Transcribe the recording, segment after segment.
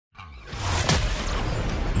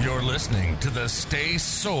You're listening to the Stay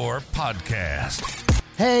Sore Podcast.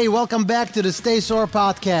 Hey, welcome back to the Stay Sore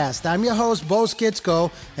Podcast. I'm your host, Bo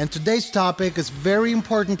Skitsko, and today's topic is very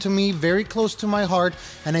important to me, very close to my heart,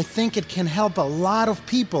 and I think it can help a lot of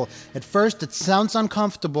people. At first, it sounds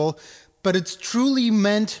uncomfortable, but it's truly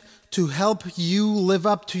meant to help you live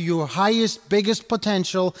up to your highest, biggest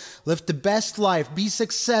potential, live the best life, be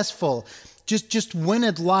successful, just win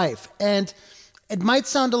at life. And it might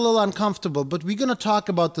sound a little uncomfortable, but we're going to talk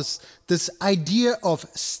about this idea of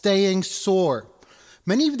staying sore.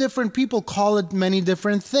 Many different people call it many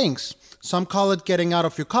different things. Some call it getting out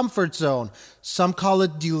of your comfort zone. Some call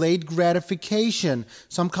it delayed gratification.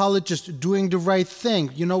 Some call it just doing the right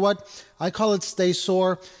thing. You know what? I call it stay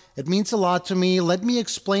sore. It means a lot to me. Let me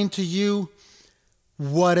explain to you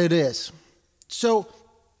what it is. So,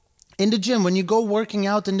 in the gym, when you go working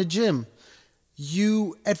out in the gym,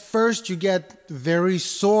 at first you get very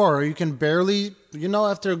sore. You can barely,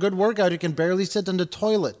 after a good workout, you can barely sit in the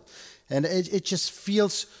toilet. And it just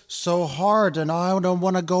feels so hard, and I don't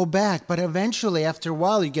want to go back. But eventually, after a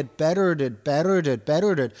while, you get better at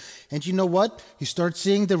it. And you know what? You start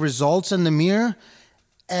seeing the results in the mirror,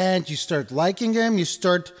 and you start liking them. You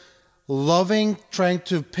start loving trying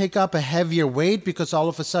to pick up a heavier weight because all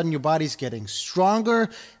of a sudden your body's getting stronger.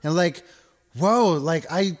 And whoa,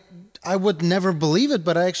 I would never believe it,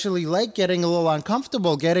 but I actually like getting a little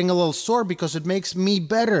uncomfortable, getting a little sore because it makes me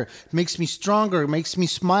better. It makes me stronger. It makes me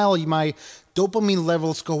smile. My dopamine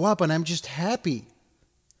levels go up and I'm just happy.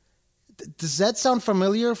 Does that sound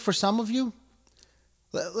familiar for some of you?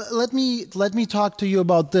 Let me talk to you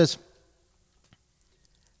about this.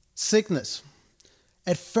 Sickness.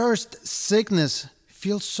 At first, sickness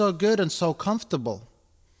feels so good and so comfortable.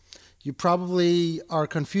 You probably are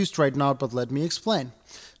confused right now, but let me explain.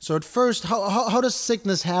 So at first, how does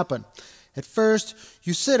sickness happen? At first,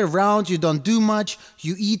 you sit around, you don't do much,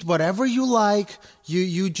 you eat whatever you like,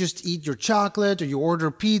 you just eat your chocolate, or you order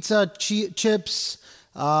pizza, chips,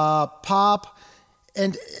 pop,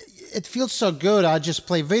 and it feels so good. I just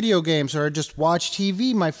play video games, or I just watch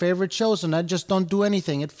TV, my favorite shows, and I just don't do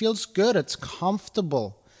anything. It feels good, it's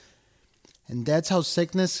comfortable. And that's how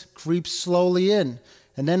sickness creeps slowly in.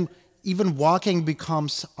 And then even walking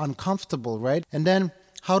becomes uncomfortable, right? And then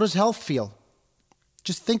how does health feel?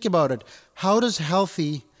 Just think about it. How does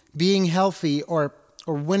being healthy or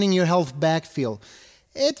winning your health back feel?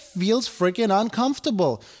 It feels freaking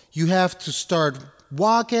uncomfortable. You have to start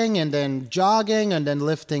walking and then jogging and then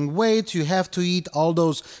lifting weights. You have to eat all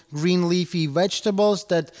those green leafy vegetables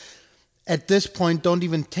that at this point don't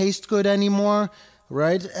even taste good anymore,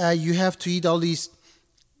 right? You have to eat all these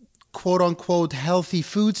quote-unquote healthy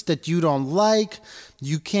foods that you don't like.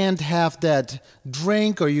 You can't have that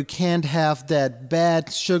drink or you can't have that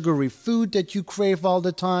bad sugary food that you crave all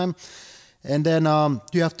the time. And then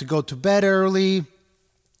you have to go to bed early.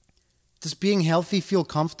 Does being healthy feel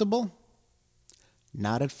comfortable?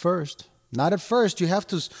 Not at first. Not at first. You have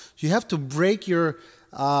to break your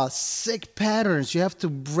sick patterns. You have to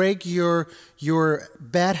break your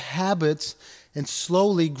bad habits and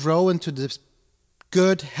slowly grow into this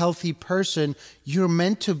good, healthy person you're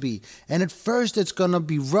meant to be. And at first it's going to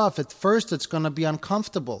be rough. At first it's going to be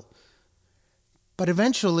uncomfortable. But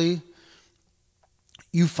eventually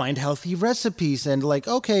you find healthy recipes and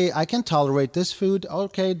okay, I can tolerate this food.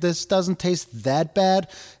 Okay, this doesn't taste that bad.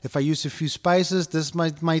 If I use a few spices, this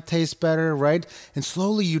might taste better, right? And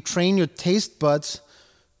slowly you train your taste buds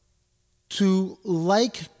to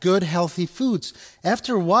like good, healthy foods.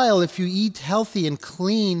 After a while, if you eat healthy and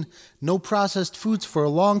clean, no processed foods for a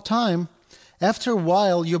long time, after a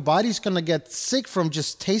while, your body's going to get sick from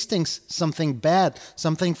just tasting something bad.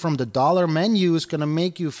 Something from the dollar menu is going to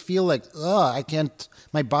make you feel like, I can't,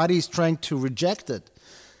 my body's trying to reject it.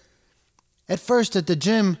 At first, at the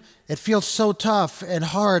gym, it feels so tough and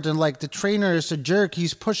hard, and like the trainer is a jerk.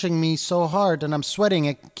 He's pushing me so hard, and I'm sweating.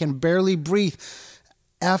 I can barely breathe.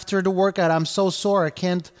 After the workout, I'm so sore, I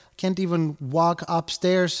can't even walk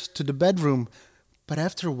upstairs to the bedroom. But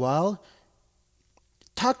after a while,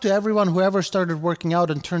 talk to everyone who ever started working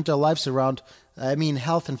out and turned their lives around,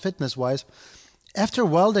 health and fitness-wise. After a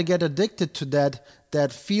while, they get addicted to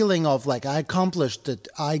that feeling of I accomplished it,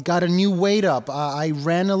 I got a new weight up, I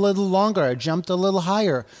ran a little longer, I jumped a little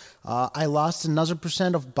higher. I lost another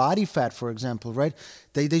 % of body fat, for example, right?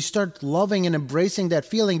 They start loving and embracing that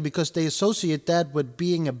feeling because they associate that with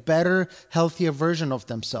being a better, healthier version of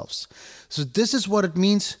themselves. So this is what it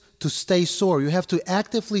means to stay sore. You have to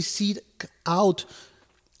actively seek out,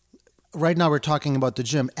 right now we're talking about the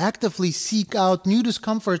gym, actively seek out new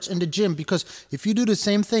discomforts in the gym, because if you do the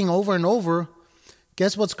same thing over and over,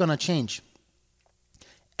 guess what's going to change?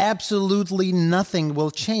 absolutely nothing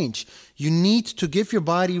will change. You need to give your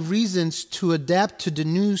body reasons to adapt to the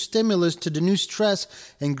new stimulus, to the new stress,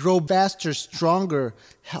 and grow faster, stronger,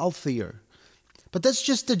 healthier. But that's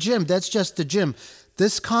just the gym. That's just the gym.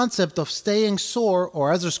 This concept of staying sore,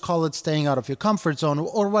 or others call it staying out of your comfort zone,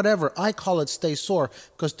 or whatever, I call it stay sore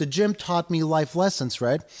because the gym taught me life lessons,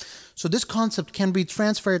 right? So this concept can be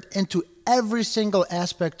transferred into every single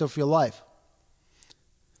aspect of your life.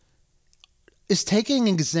 Is taking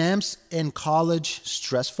exams in college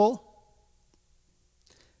stressful?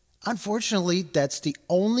 Unfortunately, that's the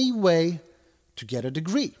only way to get a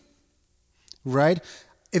degree, right?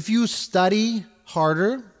 If you study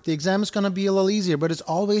harder, the exam is going to be a little easier, but it's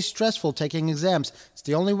always stressful taking exams. It's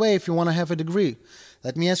the only way if you want to have a degree.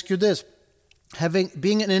 Let me ask you this.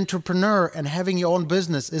 Being an entrepreneur and having your own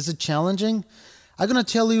business, is it challenging? I'm going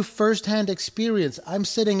to tell you firsthand experience. I'm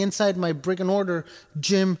sitting inside my brick and mortar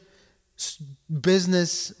gym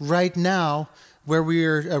business right now where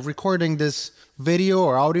we're recording this video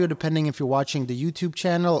or audio, depending if you're watching the YouTube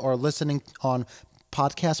channel or listening on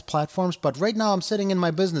podcast platforms. But right now I'm sitting in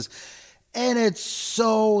my business and it's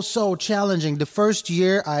so challenging. The first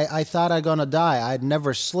year I thought I'm gonna die. I'd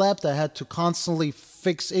never slept. I had to constantly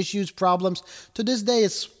fix issues, problems. To this day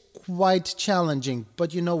it's quite challenging.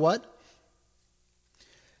 But you know what?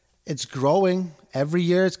 It's growing. Every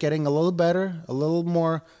year it's getting a little better, a little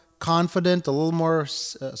more confident, a little more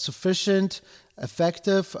sufficient,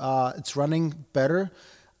 effective. It's running better.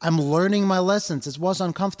 I'm learning my lessons. It was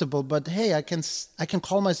uncomfortable, but hey, I can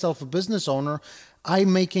call myself a business owner.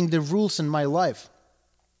 I'm making the rules in my life.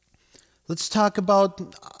 Let's talk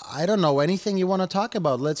about, I don't know, anything you want to talk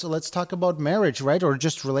about. Let's talk about marriage, right? Or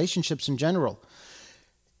just relationships in general.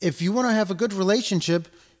 If you want to have a good relationship,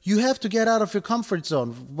 you have to get out of your comfort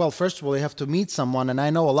zone. Well, first of all, you have to meet someone. And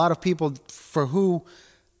I know a lot of people for who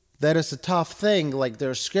that is a tough thing. Like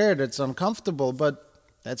they're scared, it's uncomfortable, but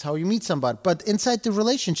that's how you meet somebody. But inside the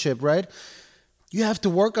relationship, right? You have to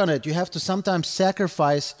work on it. You have to sometimes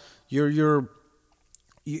sacrifice your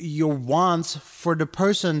wants for the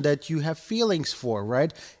person that you have feelings for,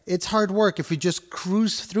 right? It's hard work. If you just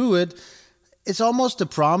cruise through it, it's almost a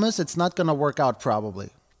promise. It's not going to work out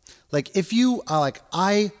probably. Like if you are like,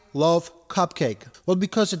 I love cupcake. Well,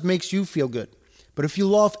 because it makes you feel good. But if you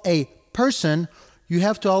love a person, you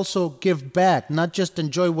have to also give back, not just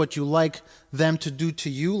enjoy what you like them to do to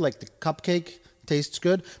you, like the cupcake tastes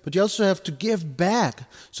good, but you also have to give back.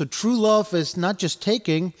 So true love is not just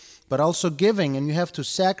taking, but also giving, and you have to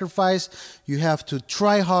sacrifice, you have to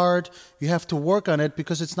try hard, you have to work on it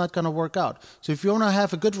because it's not going to work out. So if you want to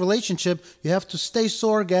have a good relationship, you have to stay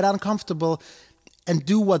sore, get uncomfortable, and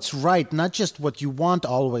do what's right, not just what you want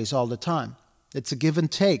always, all the time. It's a give and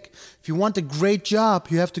take. If you want a great job,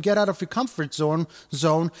 you have to get out of your comfort zone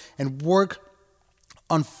and work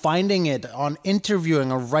on finding it, on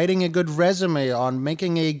interviewing, on writing a good resume, on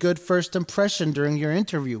making a good first impression during your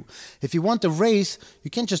interview. If you want a raise,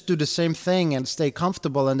 you can't just do the same thing and stay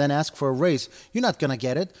comfortable and then ask for a raise. You're not going to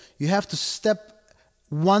get it. You have to step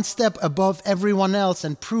one step above everyone else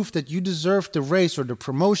and prove that you deserve the raise or the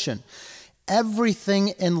promotion. Everything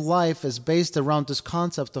in life is based around this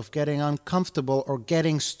concept of getting uncomfortable or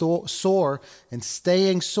getting sore and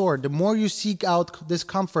staying sore. The more you seek out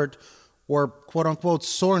discomfort or quote-unquote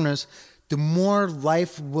soreness, the more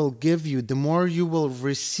life will give you, the more you will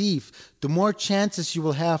receive, the more chances you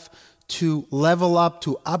will have to level up,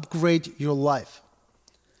 to upgrade your life.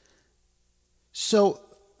 So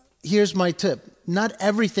here's my tip. Not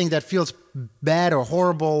everything that feels bad or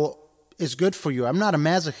horrible is good for you. I'm not a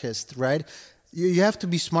masochist, right? You have to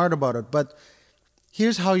be smart about it. But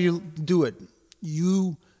here's how you do it.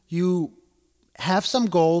 You have some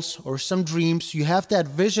goals or some dreams. You have that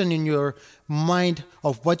vision in your mind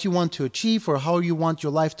of what you want to achieve or how you want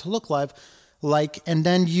your life to look like, and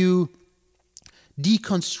then you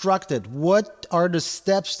deconstruct it. What are the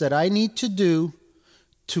steps that I need to do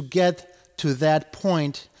to get to that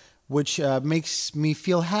point which makes me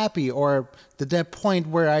feel happy, or that point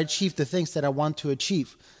where I achieve the things that I want to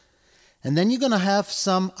achieve? And then you're going to have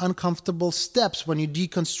some uncomfortable steps when you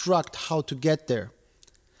deconstruct how to get there.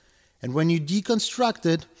 And when you deconstruct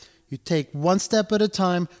it, you take one step at a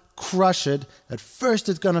time, crush it. At first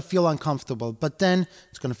it's going to feel uncomfortable, but then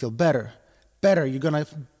it's going to feel better. You're going to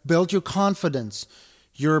build your confidence,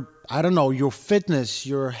 your fitness,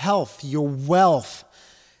 your health, your wealth.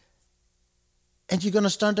 And you're going to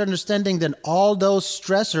start understanding that all those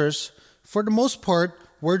stressors, for the most part,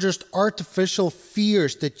 were just artificial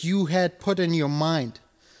fears that you had put in your mind.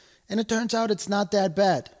 And it turns out it's not that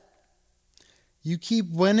bad. You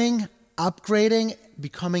keep winning, upgrading,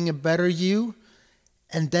 becoming a better you,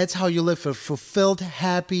 And that's how you live a fulfilled,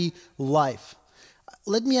 happy life.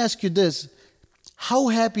 Let me ask you this. How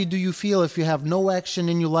happy do you feel if you have no action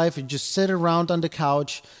in your life and just sit around on the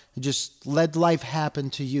couch and just let life happen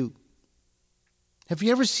to you? Have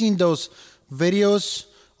you ever seen those videos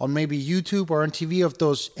on maybe YouTube or on TV of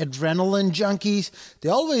those adrenaline junkies? They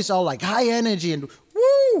always are like high energy and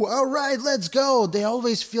woo, all right, let's go. They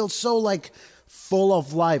always feel so like full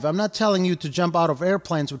of life. I'm not telling you to jump out of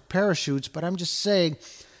airplanes with parachutes, but I'm just saying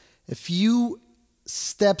a few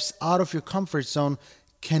steps out of your comfort zone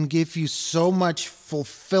can give you so much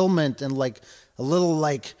fulfillment and like a little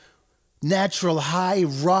like natural high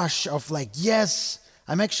rush of like, yes,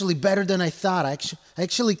 I'm actually better than I thought. I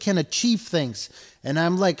actually can achieve things. And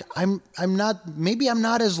I'm like, I'm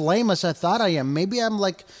not as lame as I thought I am. Maybe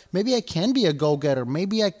I can be a go-getter.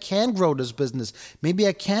 Maybe I can grow this business. Maybe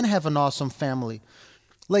I can have an awesome family.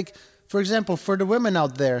 Like, for example, for the women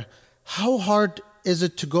out there, how hard is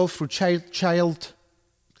it to go through child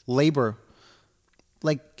labor?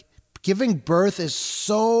 Like, giving birth is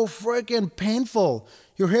so freaking painful.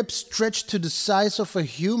 Your hips stretch to the size of a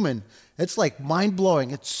human. It's like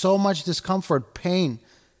mind-blowing. It's so much discomfort, pain.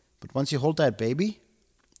 But once you hold that baby,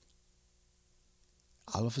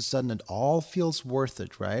 all of a sudden it all feels worth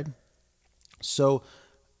it, right? So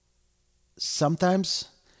sometimes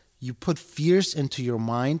you put fears into your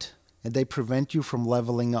mind and they prevent you from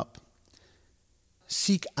leveling up.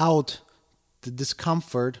 Seek out the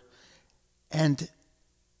discomfort and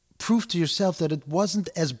prove to yourself that it wasn't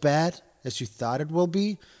as bad as you thought it will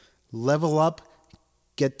be. Level up,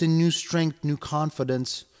 get the new strength, new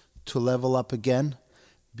confidence to level up again.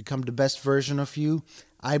 Become the best version of you.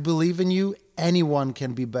 I believe in you. Anyone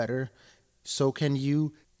can be better. So can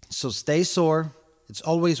you. So stay sore. It's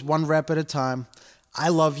always one rep at a time. I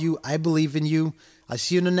love you. I believe in you. I'll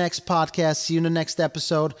see you in the next podcast. See you in the next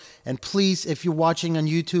episode. And please, if you're watching on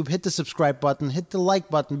YouTube, hit the subscribe button. Hit the like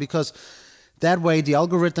button, because that way the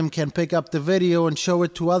algorithm can pick up the video and show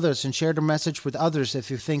it to others and share the message with others if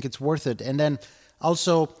you think it's worth it. And then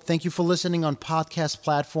also, thank you for listening on podcast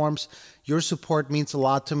platforms. Your support means a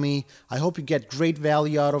lot to me. I hope you get great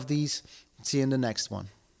value out of these. See you in the next one.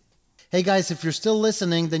 Hey guys, if you're still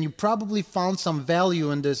listening, then you probably found some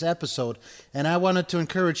value in this episode. And I wanted to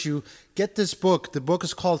encourage you, get this book. The book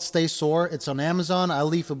is called Stay Sore. It's on Amazon. I'll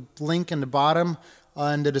leave a link in the bottom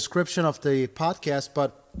in the description of the podcast.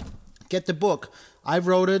 But get the book. I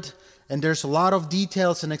wrote it. And there's a lot of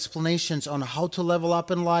details and explanations on how to level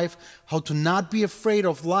up in life, how to not be afraid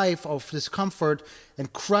of life, of discomfort,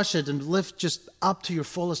 and crush it and live just up to your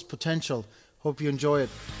fullest potential. Hope you enjoy it.